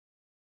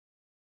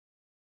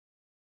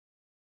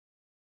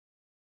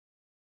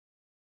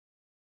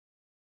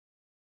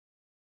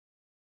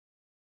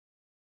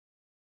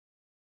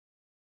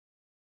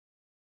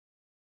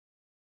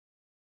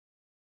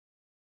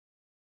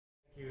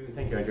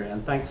Thank you, Adrian,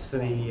 and thanks for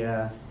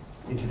the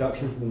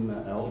introduction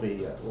from all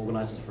the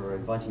organisers for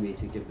inviting me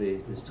to give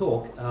this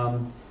talk.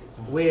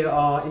 We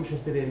are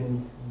interested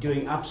in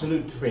doing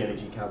absolute free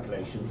energy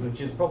calculations, which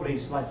is probably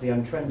slightly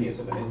untrendy at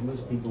the minute.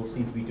 Most people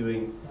seem to be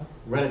doing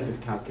relative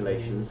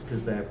calculations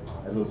because they're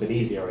a little bit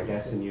easier, I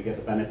guess, and you get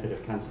the benefit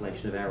of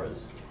cancellation of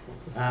errors.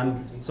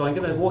 So I'm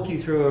going to walk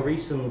you through a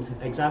recent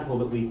example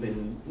that we've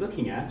been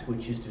looking at,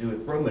 which is to do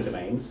with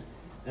bromodomains.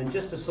 And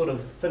just to sort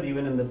of fill you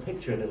in the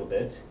picture a little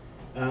bit,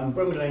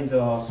 bromodomains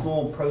are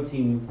small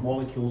protein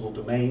molecules or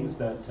domains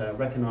that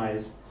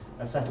recognize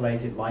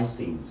acetylated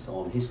lysines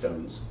on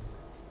histones.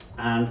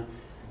 And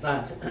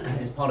that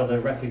is part of the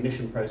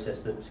recognition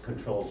process that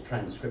controls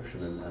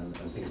transcription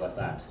and things like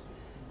that.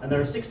 And there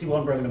are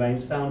 61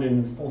 bromodomains found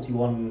in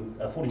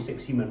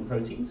 46 human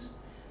proteins.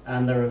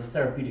 And they're of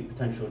therapeutic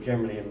potential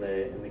generally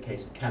in the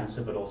case of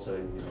cancer, but also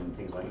in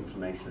things like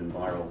inflammation and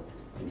viral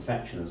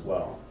infection as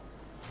well.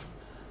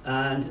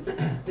 And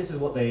this is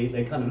what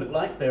they kind of look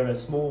like. They're a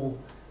small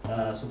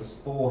sort of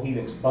spore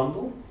helix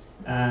bundle.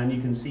 And you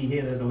can see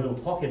here there's a little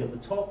pocket at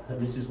the top, and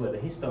this is where the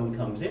histone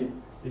comes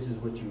in. This is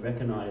what you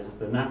recognize as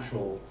the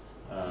natural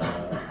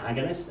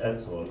agonist,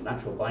 or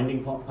natural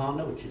binding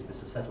partner, which is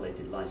this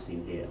acetylated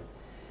lysine here.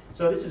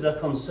 So this is a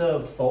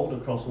conserved fold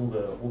across all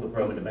the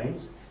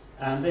bromodomains.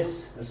 And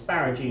this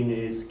asparagine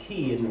is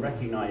key in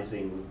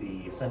recognizing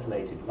the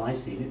acetylated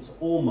lysine. It's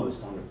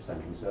almost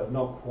 100% conserved,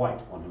 not quite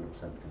 100%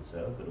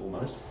 conserved, but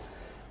almost.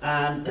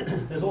 And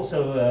there's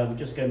also,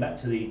 just going back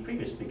to the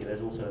previous speaker,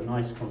 there's also a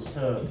nice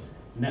conserved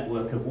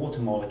network of water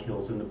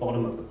molecules in the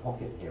bottom of the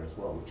pocket here as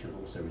well, which has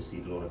also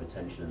received a lot of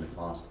attention in the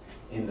past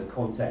in the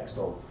context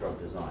of drug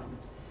design.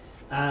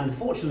 And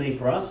fortunately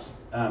for us,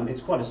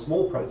 it's quite a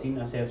small protein.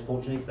 I say it's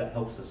fortunately because that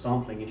helps the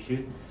sampling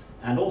issue.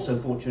 And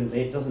also,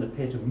 fortunately, it doesn't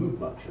appear to move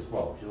much as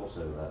well, which is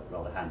also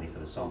rather handy for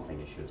the sampling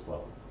issue as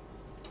well.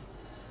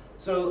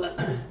 So,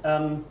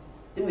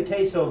 in the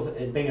case of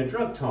it being a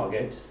drug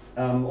target,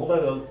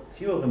 although a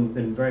few of them have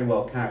been very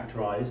well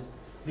characterized,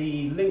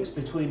 the links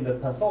between the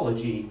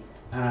pathology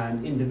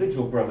and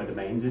individual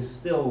bromodomains is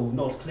still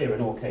not clear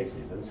in all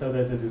cases. And so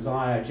there's a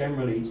desire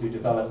generally to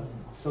develop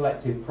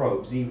selective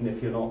probes, even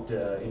if you're not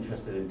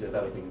interested in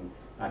developing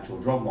actual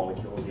drug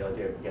molecules. The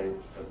idea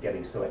of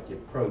getting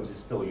selective probes is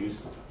still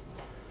useful.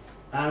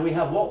 And we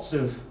have lots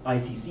of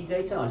ITC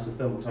data,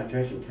 isothermal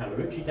titration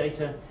Calorici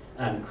data,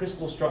 and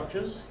crystal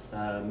structures,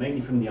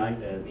 mainly from the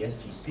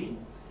SGC,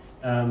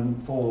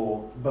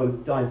 for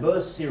both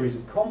diverse series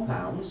of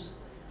compounds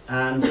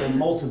and for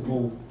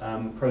multiple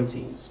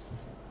proteins.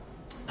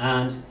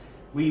 And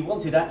we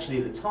wanted actually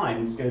at the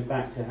time, this goes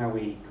back to how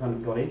we kind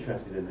of got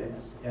interested in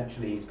this,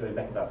 actually it's going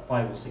back about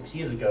 5 or 6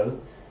 years ago,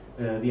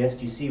 the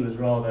SGC was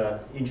rather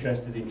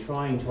interested in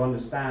trying to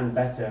understand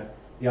better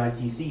the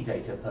ITC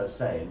data per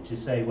se, and to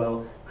say,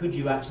 well, could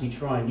you actually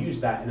try and use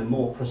that in a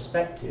more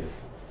prospective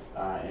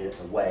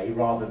way,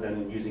 rather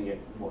than using it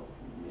what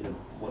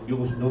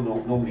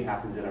normally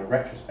happens in a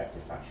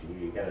retrospective fashion.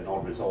 You get an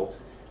odd result,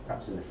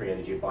 perhaps in the free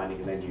energy of binding,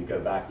 and then you go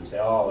back and you say,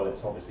 oh, well,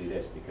 it's obviously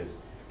this because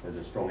there's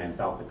a strong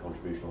enthalpic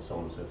contribution, or so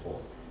on and so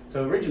forth.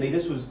 So originally,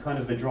 this was kind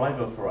of the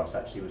driver for us,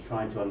 actually, was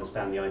trying to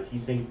understand the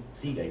ITC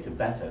data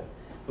better.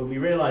 But we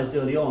realized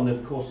early on that,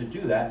 of course, to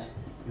do that,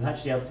 you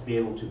actually have to be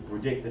able to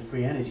predict the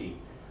free energy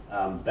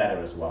better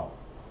as well.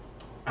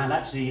 And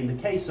actually, in the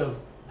case of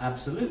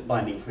absolute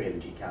binding free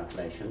energy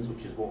calculations,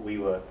 which is what we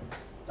were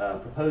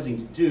proposing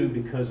to do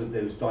because of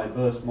those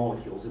diverse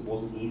molecules, it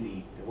wasn't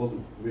easy, it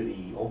wasn't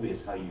really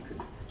obvious how you could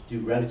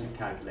do relative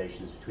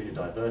calculations between a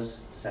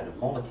diverse set of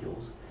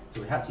molecules,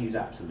 so we had to use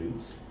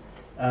absolutes.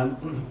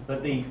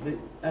 But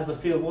as the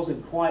field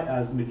wasn't quite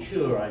as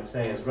mature, I'd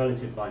say, as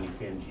relative binding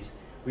free energies,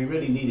 we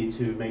really needed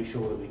to make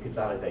sure that we could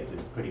validate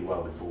this pretty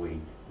well before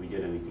we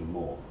did anything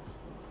more.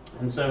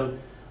 And so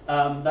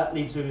that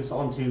leads us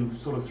on to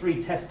sort of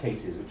 3 test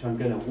cases, which I'm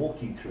going to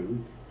walk you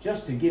through,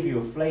 just to give you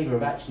a flavor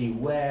of actually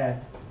where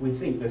we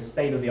think the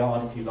state of the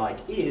art, if you like,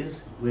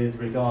 is with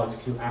regards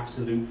to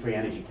absolute free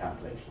energy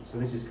calculations. So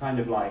this is kind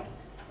of like,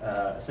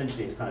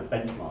 essentially it's kind of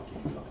benchmark,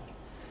 if you like.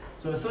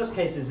 So the first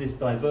case is this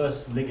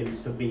diverse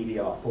ligands for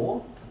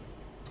BDR4.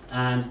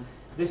 And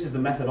this is the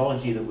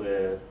methodology that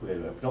we're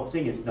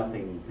adopting. It's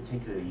nothing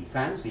particularly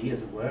fancy,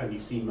 as it were, and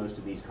you've seen most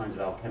of these kinds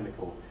of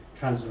alchemical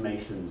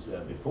transformations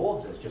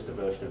before, so it's just a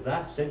version of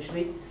that,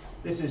 essentially.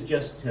 This is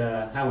just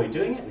how we're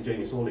doing it. We're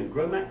doing this all in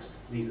GROMACS.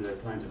 These are the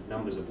kinds of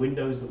numbers of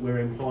windows that we're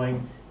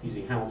employing,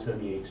 using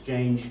Hamiltonian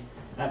exchange.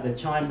 At the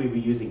time, we were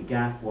using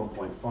GAF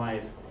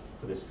 1.5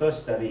 for this first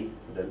study,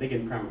 for the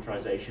ligand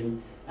parameterization,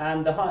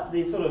 and the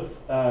sort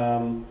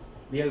of,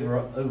 the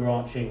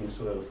overarching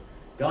sort of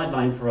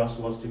guideline for us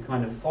was to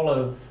kind of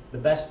follow the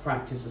best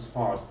practice as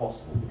far as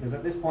possible, because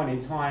at this point in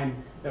time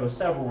there were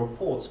several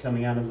reports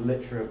coming out of the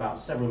literature about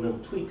several little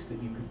tweaks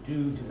that you could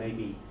do to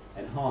maybe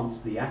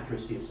enhance the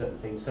accuracy of certain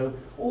things. So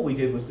all we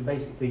did was to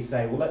basically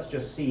say, well, let's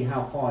just see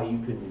how far you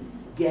can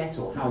get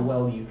or how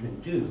well you can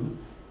do,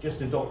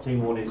 just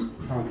adopting what is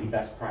currently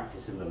best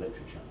practice in the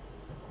literature.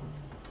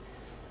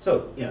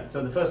 So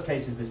the first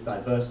case is this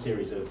diverse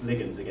series of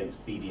ligands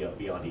against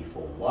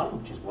BRD41,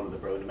 which is one of the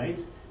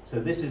bromodomains. So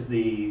this is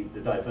the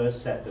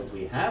diverse set that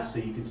we have. So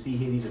you can see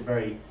here these are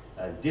very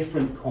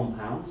different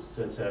compounds.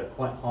 So it's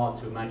quite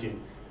hard to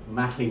imagine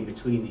mapping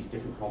between these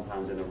different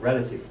compounds in a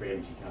relative free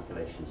energy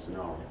calculation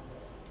scenario.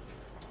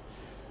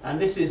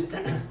 And this is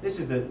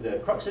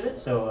the crux of it.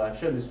 So I've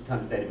shown this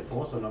kind of data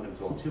before, so I'm not going to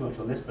talk too much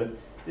on this, but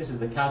this is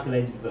the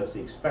calculated versus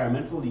the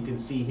experimental. You can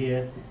see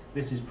here,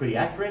 this is pretty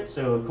accurate.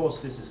 So of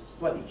course this is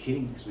slightly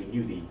cheating because we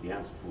knew the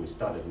answer before we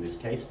started in this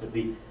case, but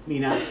the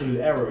mean absolute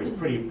error is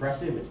pretty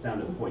impressive. It's down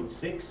to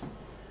 0.6.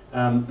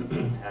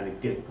 And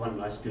it gives quite a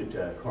nice good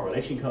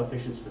correlation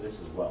coefficients for this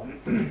as well.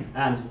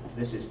 And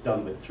this is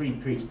done with 3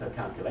 peaks per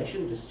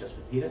calculation, just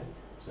for Peter,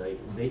 so you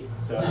can see.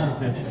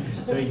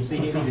 So you can see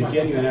here, these are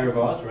genuine error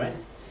bars, right?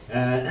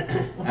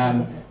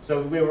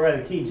 So we were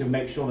rather keen to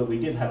make sure that we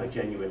did have a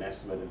genuine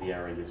estimate of the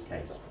error in this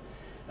case.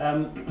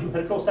 But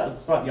of course that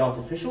was slightly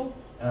artificial.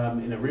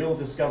 In a real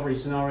discovery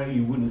scenario,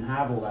 you wouldn't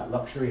have all that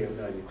luxury of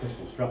knowing the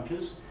crystal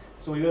structures.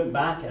 So we went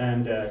back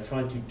and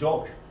tried to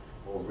dock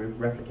or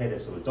replicate a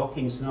sort of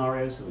docking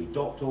scenario. So we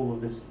docked all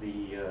of the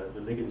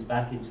ligands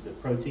back into the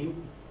protein.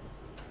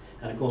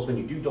 And of course, when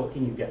you do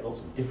docking, you get lots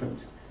of different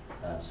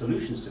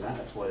solutions to that.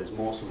 That's why there's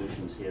more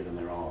solutions here than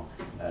there are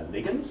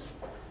ligands.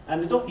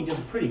 And the docking does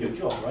a pretty good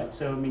job, right?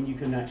 So, I mean, you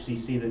can actually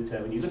see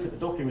that when you look at the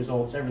docking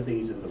results,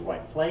 everything is in the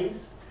right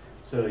place.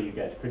 So you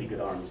get pretty good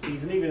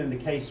RMSDs. And even in the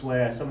case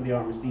where some of the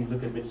RMSDs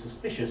look a bit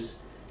suspicious,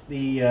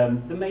 the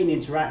main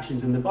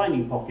interactions in the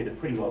binding pocket are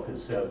pretty well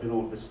conserved, and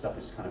all of this stuff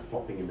is kind of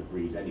flopping in the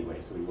breeze anyway,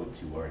 so we weren't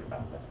too worried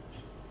about that.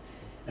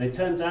 And it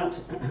turns out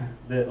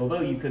that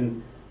although you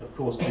can, of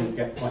course,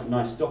 get quite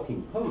nice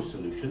docking pose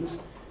solutions,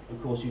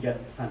 of course you get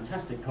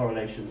fantastic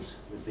correlations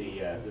with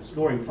the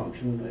scoring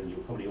function, and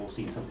you've probably all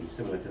seen something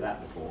similar to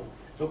that before.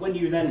 But when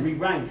you then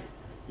re-rank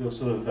your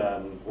sort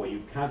of, or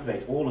you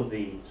calculate all of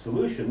the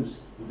solutions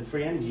with the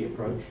free energy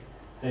approach,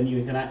 then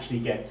you can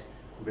actually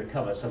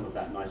recover some of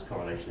that nice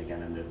correlation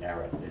again, and the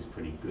error is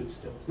pretty good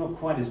still. It's not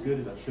quite as good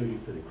as I showed you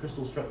for the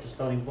crystal structure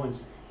starting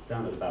points,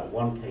 down at about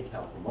 1 kcal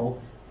per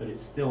mole, but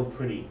it's still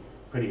pretty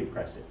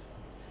impressive.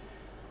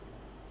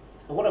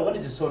 And what I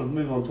wanted to sort of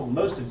move on to talk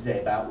most of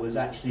today about was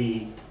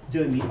actually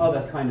doing the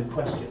other kind of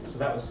questions. So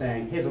that was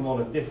saying, here's a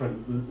lot of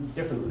different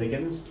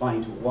ligands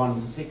binding to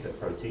one particular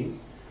protein,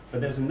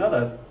 but there's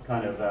another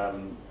kind of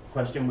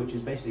question, which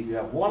is basically if you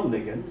have one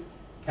ligand,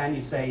 can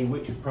you say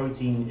which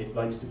protein it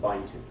likes to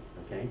bind to?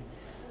 Okay.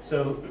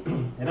 So,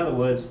 in other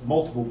words,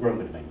 multiple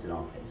bromodomains in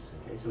our case.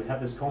 Okay, so we have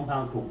this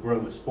compound called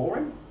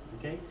bromosporin,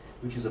 okay,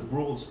 which is a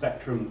broad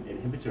spectrum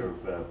inhibitor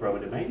of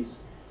bromodomains.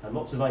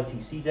 Lots of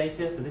ITC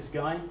data for this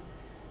guy,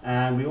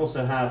 and we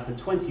also have for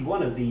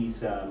 21 of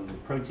these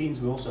proteins,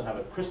 we also have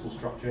a crystal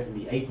structure in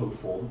the apo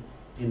form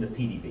in the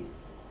PDB.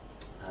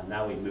 And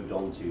now we've moved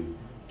on to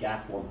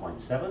GAF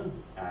 1.7,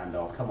 and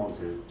I'll come on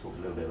to talk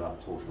a little bit about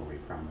torsional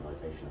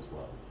reparameterization as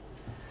well.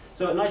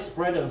 So a nice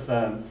spread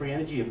of free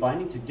energy of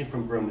binding to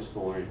different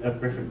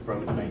different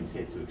bromodomains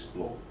here to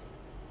explore.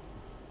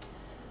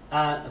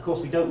 Of course,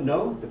 we don't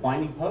know the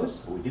binding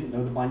pose, or we didn't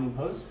know the binding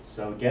pose.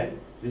 So again,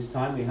 this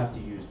time we have to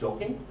use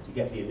docking to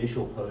get the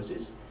initial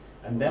poses.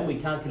 And then we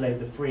calculate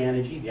the free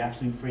energy, the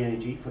absolute free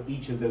energy for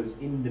each of those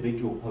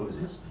individual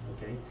poses.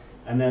 Okay?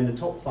 And then the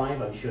top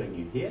 5 I'm showing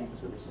you here.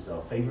 So this is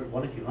our favorite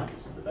one, if you like.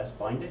 This is the best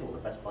binding, or the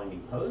best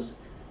binding pose.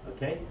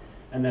 Okay?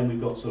 And then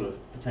we've got sort of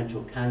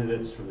potential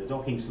candidates from the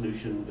docking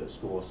solution that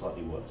score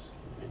slightly worse.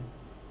 Okay?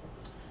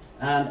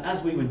 And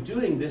as we were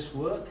doing this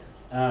work,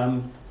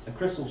 a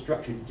crystal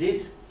structure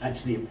did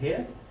actually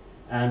appear,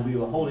 and we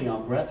were holding our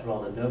breath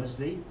rather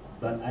nervously,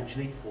 but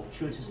actually,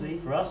 fortuitously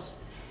for us,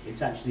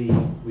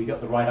 we got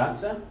the right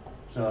answer,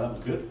 so that was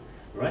good.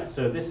 Right?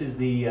 So this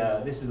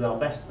is our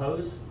best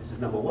pose. This is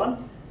number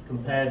 1,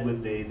 compared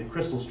with the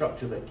crystal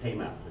structure that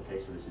came out.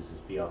 Okay, so this is this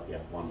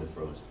BRPF1 with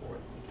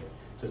bromosporin. Okay.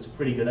 So it's a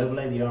pretty good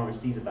overlay. The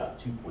RMSD is about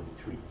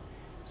 2.3.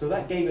 So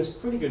that gave us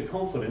pretty good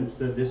confidence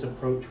that this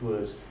approach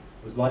was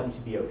likely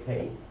to be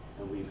okay,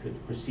 and we could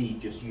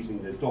proceed just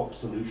using the dock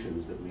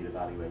solutions that we'd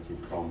evaluated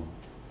from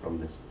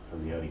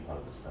the early part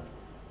of the study.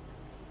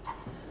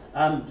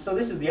 So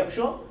this is the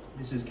upshot.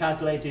 This is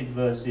calculated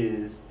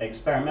versus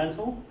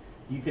experimental.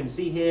 You can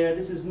see here,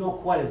 this is not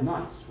quite as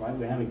nice, right?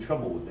 We're having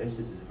trouble with this.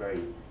 This is a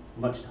very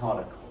much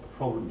harder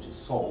problem to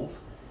solve.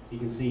 You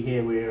can see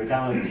here we're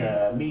down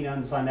at mean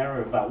unsigned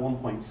error of about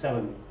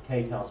 1.7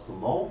 kcals per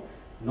mole.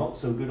 Not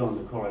so good on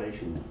the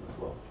correlation as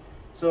well.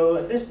 So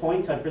at this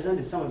point, I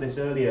presented some of this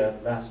earlier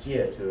last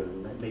year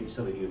to maybe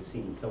some of you have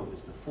seen some of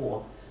this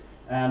before.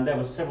 And there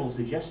were several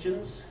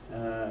suggestions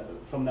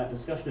from that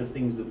discussion of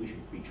things that we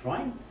should be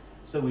trying.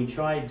 So we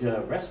tried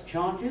RESP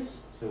charges.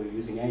 So we're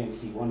using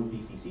AMC1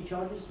 VCC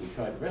charges. We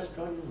tried RESP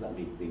charges. That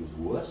made things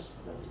worse.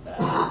 That was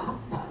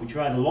bad. We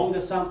tried a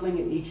longer sampling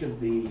in each of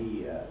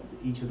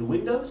the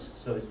windows.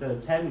 So instead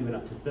of 10, we went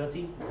up to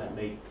 30. That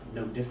made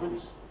no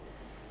difference.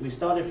 We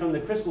started from the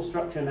crystal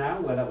structure now,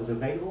 where that was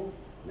available.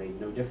 Made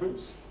no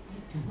difference.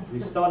 We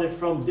started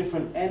from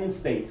different end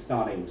state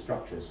starting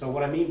structures. So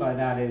what I mean by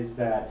that is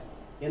that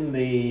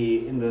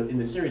in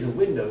the series of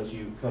windows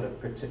you kind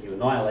of you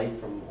annihilate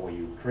from, or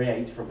you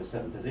create from a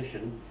certain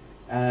position,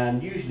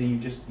 and usually you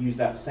just use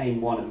that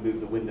same one and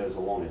move the windows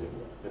along, as it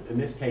were. But in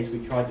this case,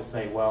 we tried to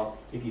say, well,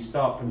 if you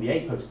start from the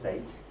apo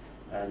state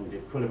and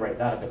equilibrate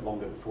that a bit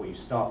longer before you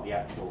start the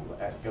actual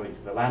go into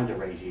the lambda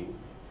regime,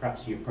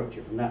 perhaps you approach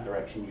it from that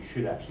direction, you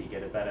should actually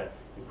get a better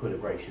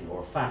equilibration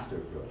or a faster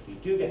equilibration. You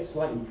do get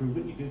slight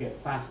improvement, you do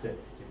get faster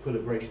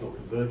equilibration or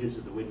convergence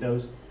of the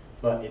windows,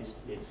 but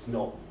it's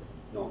not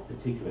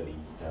particularly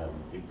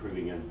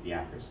improving the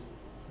accuracy.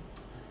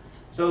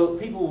 So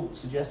people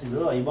suggested,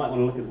 oh, you might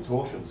want to look at the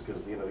torsions,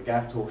 because the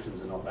GAF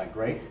torsions are not that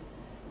great,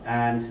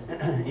 and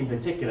in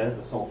particular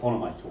the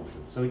sulfonamide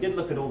torsion. So we did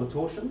look at all the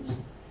torsions,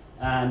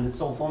 and the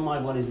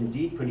sulfonamide one is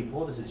indeed pretty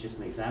poor. This is just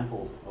an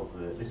example of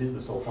this is the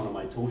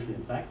sulfonamide torsion,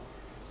 in fact.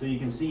 So you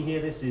can see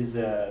here, this is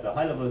the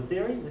high level of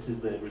theory. This is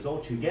the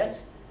result you get.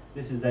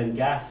 This is then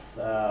GAF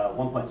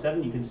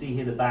 1.7. You can see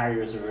here the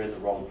barriers are in the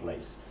wrong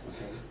place.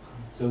 Okay.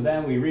 So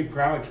then we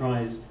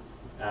reparameterized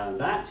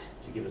that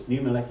to give us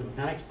new molecular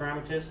mechanics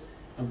parameters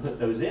and put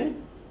those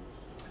in.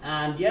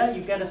 And yeah,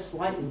 you get a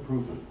slight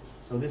improvement.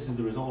 So this is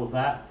the result of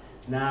that.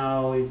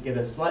 Now we get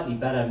a slightly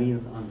better mean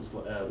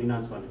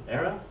unspotted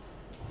error,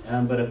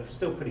 but a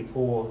still pretty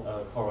poor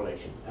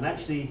correlation. And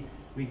actually,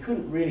 we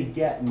couldn't really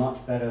get much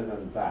better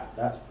than that.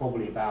 That's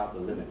probably about the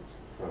limit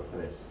for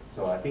this.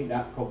 So I think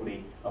that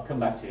probably, I'll come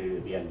back to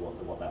at the end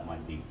what that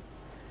might be.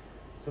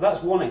 So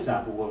that's one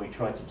example where we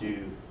tried to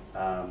do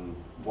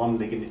one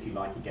ligand, if you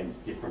like,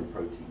 against different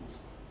proteins.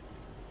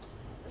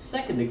 A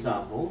second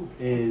example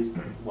is,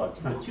 well, it's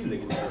kind of two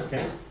ligands in this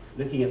case,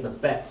 looking at the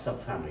BET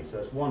subfamily. So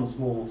it's one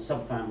small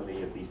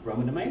subfamily of these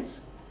bromodomains.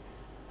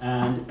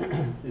 And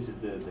this is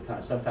the kind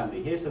of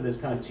subfamily here. So there's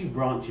kind of two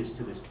branches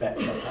to this BET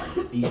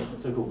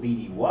subfamily, so-called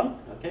BD1,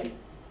 okay,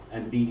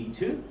 and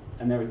BD2.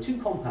 And there are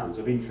two compounds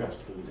of interest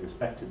with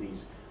respect to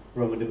these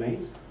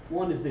bromodomains.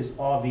 One is this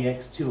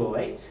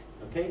RVX208,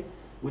 okay,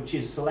 which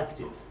is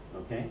selective,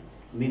 okay,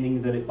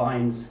 meaning that it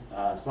binds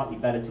slightly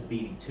better to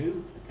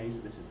BD2. Okay, so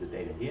this is the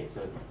data here.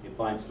 So it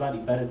binds slightly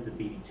better to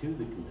BD2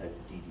 than compared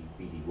to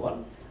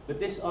BD1. But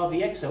this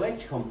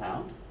RVXOH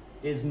compound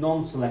is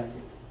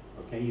non-selective.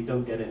 Okay, you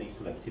don't get any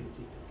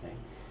selectivity. Okay,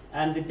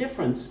 and the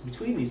difference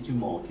between these two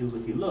molecules,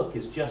 if you look,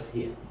 is just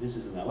here. This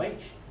is an OH,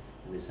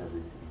 and this has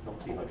this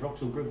ethoxy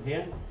hydroxyl group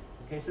here.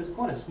 Okay, so it's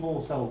quite a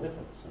small subtle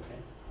difference. Okay,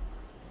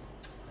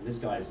 and this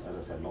guy is,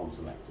 as I said,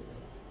 non-selective.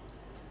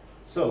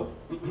 So,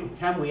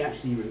 can we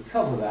actually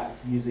recover that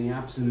using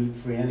absolute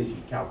free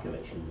energy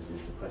calculations?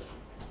 Is the question.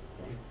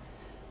 Okay.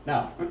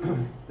 Now,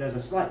 there's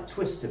a slight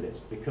twist to this,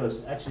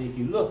 because actually, if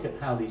you look at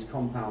how these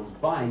compounds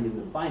bind in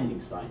the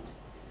binding site,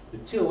 the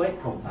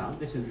 208 compound,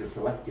 this is the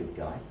selective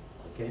guy,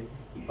 okay?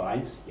 He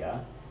binds, yeah,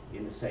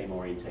 in the same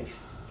orientation,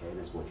 okay?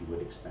 That's what you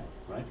would expect,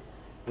 right?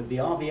 But the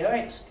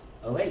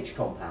RVOH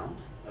compound,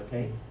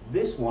 okay,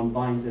 this one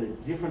binds in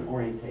a different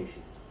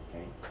orientation,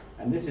 okay?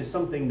 And this is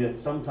something that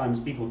sometimes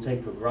people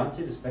take for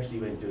granted, especially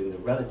when doing the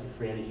relative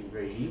free energy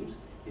regimes,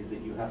 is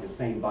that you have the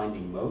same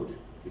binding mode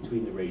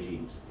between the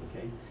regimes,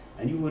 okay?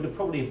 And you would have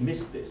probably have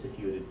missed this if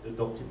you had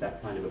adopted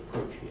that kind of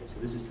approach here. So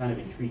this is kind of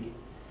intriguing.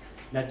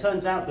 Now, it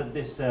turns out that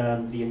this, the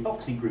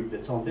ethoxy group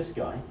that's on this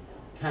guy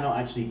cannot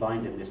actually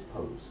bind in this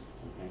pose.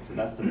 Okay? So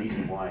that's the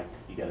reason why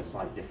you get a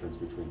slight difference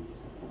between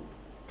these.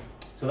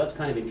 So that's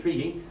kind of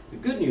intriguing. The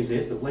good news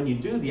is that when you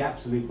do the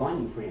absolute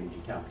binding free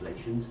energy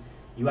calculations,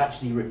 you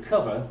actually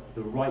recover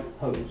the right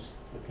pose.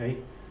 Okay?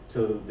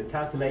 So the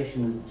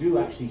calculations do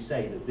actually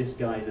say that this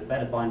guy is a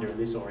better binder in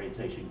this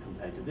orientation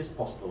compared to this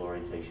possible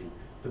orientation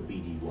for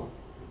BD1.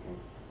 Okay?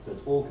 So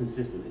it's all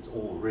consistent. It's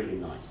all really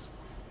nice.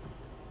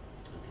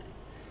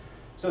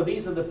 So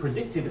these are the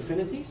predicted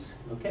affinities,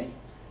 okay?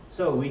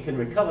 So we can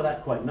recover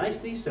that quite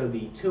nicely. So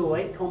the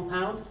 208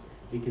 compound,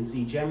 we can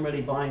see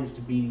generally binds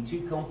to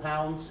BD2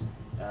 compounds,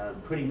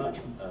 pretty much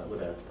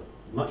with a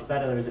much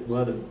better, as it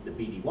were, than the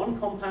BD1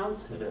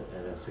 compounds at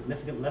a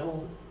significant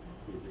level,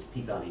 with this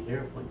p-value here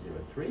of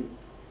 0.03.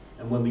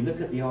 And when we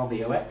look at the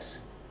RVOX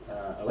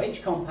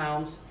OH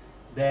compounds,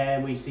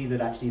 then we see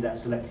that actually that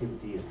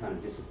selectivity has kind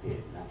of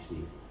disappeared, and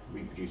actually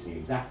reproducing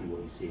exactly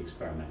what you see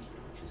experimentally,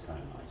 which is kind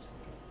of nice.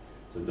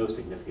 So no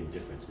significant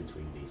difference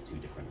between these two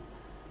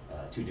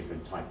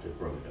different types of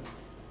bromidome.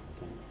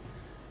 Okay.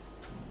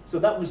 So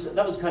that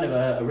was kind of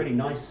a really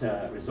nice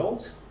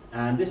result,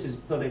 and this is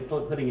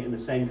putting it in the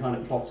same kind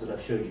of plots that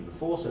I've showed you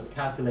before. So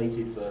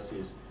calculated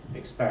versus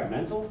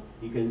experimental.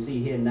 You can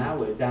see here now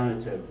we're down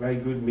into a very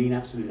good mean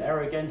absolute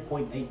error again,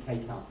 0.8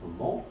 kcal per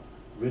mole.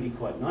 Really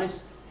quite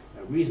nice.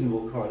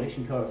 Reasonable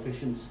correlation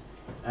coefficients.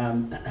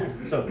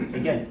 So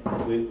again,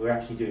 we're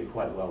actually doing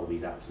quite well with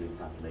these absolute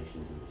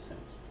calculations in this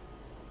sense.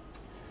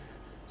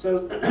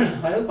 So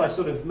I hope I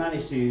sort of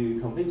managed to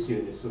convince you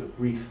in this sort of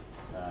brief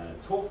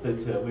talk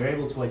that we're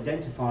able to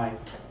identify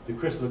the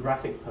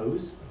crystallographic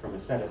pose from a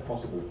set of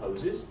possible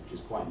poses, which is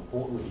quite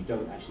important when you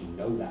don't actually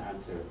know that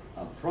answer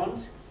up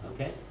front,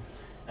 okay?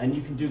 And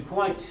you can do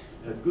quite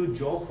a good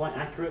job, quite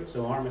accurate,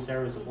 so RMS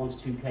errors of 1 to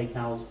 2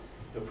 kcals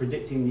of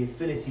predicting the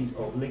affinities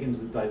of ligands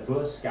with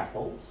diverse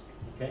scaffolds,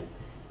 okay?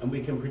 And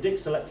we can predict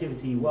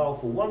selectivity well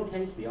for one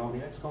case, the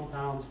RBX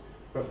compounds,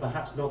 but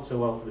perhaps not so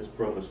well for this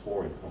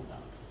bromosporin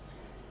compound.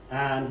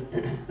 And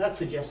that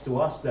suggests to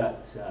us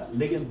that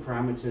ligand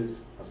parameters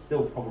are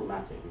still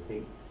problematic. We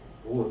think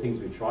all the things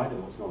we tried,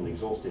 and it's not an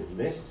exhaustive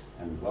list,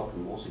 and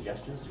welcome more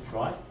suggestions to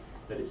try,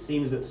 but it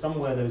seems that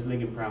somewhere those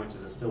ligand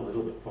parameters are still a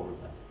little bit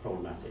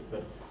problematic.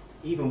 But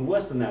even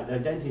worse than that,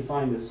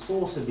 identifying the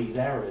source of these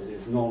errors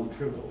is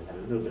non-trivial. We had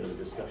a little bit of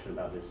a discussion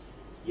about this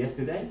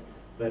yesterday,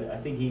 but I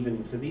think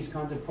even for these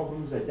kinds of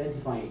problems,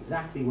 identifying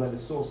exactly where the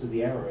source of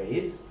the error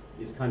is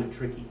kind of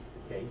tricky,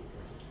 okay?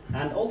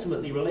 And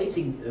ultimately,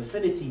 relating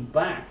affinity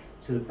back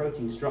to the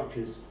protein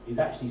structures is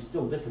actually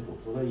still difficult,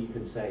 although you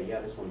can say,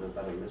 yeah, this one does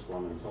better than this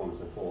one, and so on and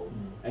so forth.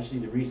 Actually,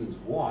 the reasons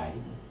why,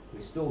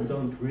 we still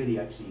don't really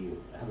actually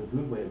have a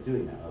good way of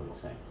doing that, I would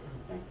say.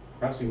 Okay?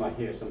 Perhaps we might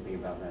hear something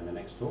about that in the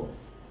next talk.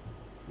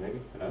 Maybe,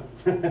 no,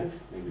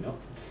 maybe not.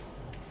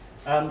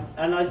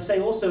 And I'd say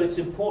also it's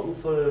important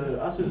for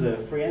us as a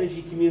free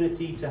energy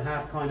community to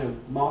have kind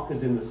of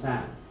markers in the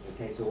sand.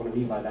 Okay, so what I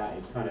mean by that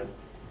is kind of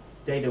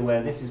data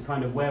where this is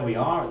kind of where we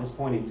are at this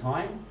point in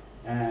time,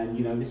 and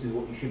you know, this is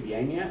what you should be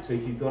aiming at. So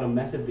if you've got a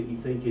method that you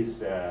think is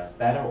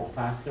better or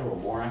faster or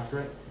more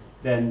accurate,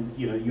 then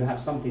you know, you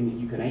have something that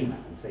you can aim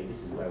at and say, this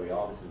is where we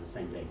are, this is the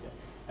same data.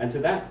 And to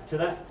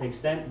that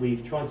extent,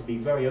 we've tried to be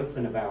very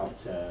open about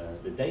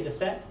the data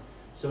set.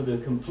 So the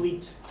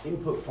complete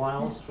input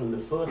files from the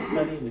first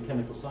study in the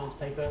chemical science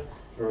paper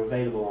are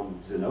available on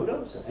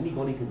Zenodo, so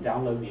anybody can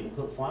download the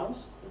input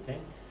files. Okay.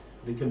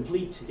 The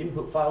complete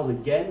input files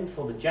again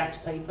for the JAX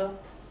paper,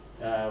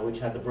 which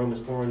had the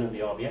bromosporin and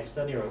the RBX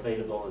study, are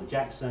available on the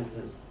JAX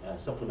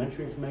as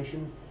supplementary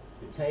information.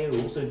 Matteo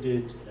also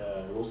did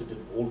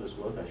all of this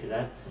work, I should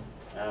add.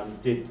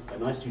 Did a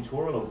nice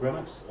tutorial on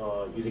Gromax,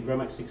 using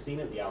Gromax 16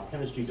 at the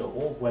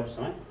alchemistry.org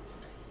website.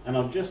 And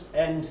I'll just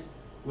end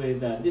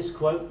with this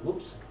quote.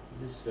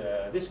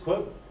 This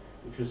quote,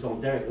 which was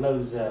on Derek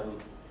Lowe's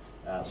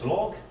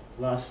blog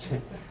last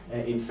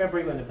in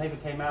February when the paper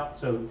came out.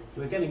 So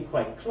we're getting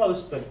quite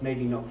close, but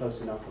maybe not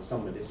close enough for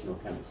some medicinal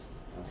chemists.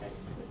 Okay.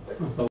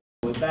 But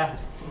with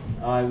that,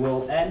 I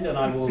will end, and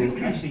I will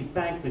actually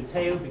thank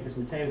Matteo, because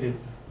Matteo did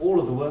all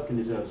of the work and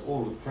deserves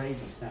all the praise.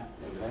 He sat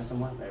over there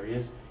somewhere. There he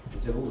is. He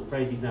deserves all the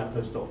praise. He's now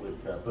postdoc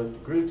with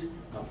Bert Groot.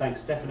 I'll thank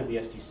Stefan at the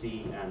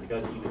SGC and the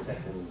guys at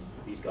Unitech and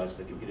these guys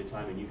for computer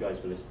time, and you guys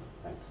for listening.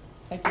 Thanks.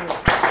 Thank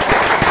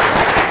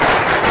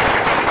you.